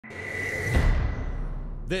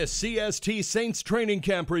This CST Saints Training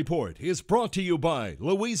Camp report is brought to you by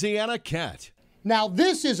Louisiana Cat. Now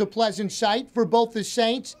this is a pleasant sight for both the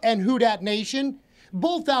Saints and Who Dat Nation.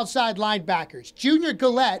 Both outside linebackers, Junior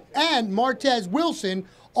Galette and Martez Wilson,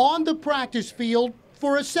 on the practice field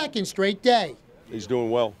for a second straight day. He's doing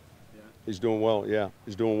well. He's doing well, yeah.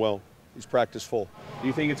 He's doing well. He's practice full. Do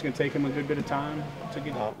you think it's going to take him a good bit of time to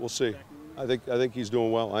get We'll see. I think he's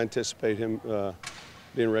doing well. I anticipate him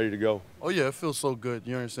being ready to go. Oh yeah, it feels so good.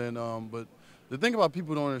 You understand? But the thing about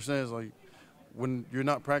people don't understand is, like, when you're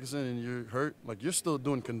not practicing and you're hurt, like, you're still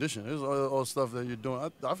doing condition. There's all stuff that you're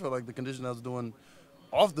doing. I feel like the condition I was doing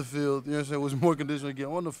off the field, you know what I'm saying, was more condition to get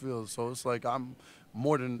on the field. So it's like I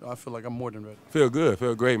feel like I'm more than ready. Feel good,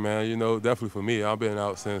 feel great, man. You know, definitely for me. I've been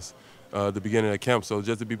out since the beginning of camp, so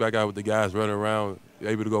just to be back out with the guys running around,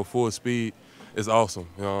 able to go full speed, is awesome.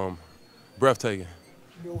 Breathtaking.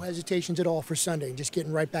 No hesitations at all for Sunday, just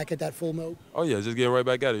getting right back at that full mode? Oh yeah, just getting right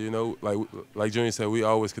back at it. You know, like Junior said, we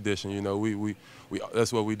always condition. You know, we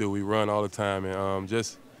that's what we do. We run all the time, and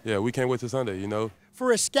we can't wait till Sunday. You know.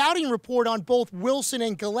 For a scouting report on both Wilson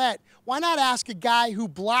and Galette, why not ask a guy who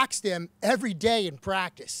blocks them every day in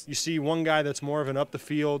practice? You see one guy that's more of an up the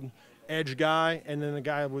field edge guy, and then a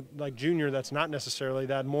guy with like Junior that's not necessarily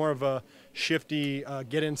that, more of a shifty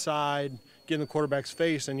get inside, get in the quarterback's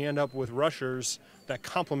face, and you end up with rushers that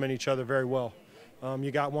complement each other very well.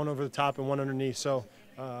 You got one over the top and one underneath, so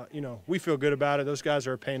you know, we feel good about it. Those guys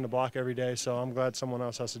are a pain to block every day, so I'm glad someone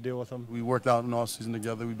else has to deal with them. We worked out in all season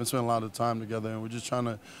together. We've been spending a lot of time together, and we're just trying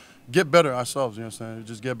to get better ourselves, you know what I'm saying?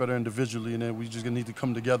 Just get better individually, and then we just need to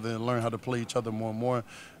come together and learn how to play each other more and more.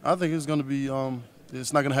 I think it's going to be,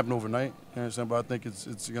 it's not going to happen overnight, you know what I'm saying? But I think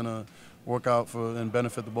it's going to work out for and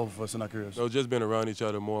benefit the both of us in our careers. So just being around each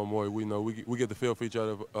other more and more, we know we get the feel for each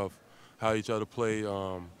other of how each other play.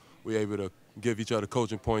 We're able to give each other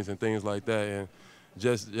coaching points and things like that, and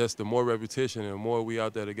just the more repetition and the more we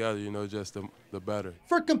out there together, you know, just the better.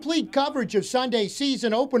 For complete coverage of Sunday's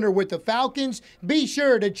season opener with the Falcons, be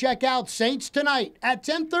sure to check out Saints Tonight at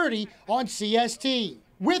 10:30 on CST.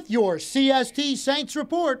 With your CST Saints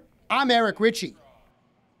report, I'm Eric Ritchie.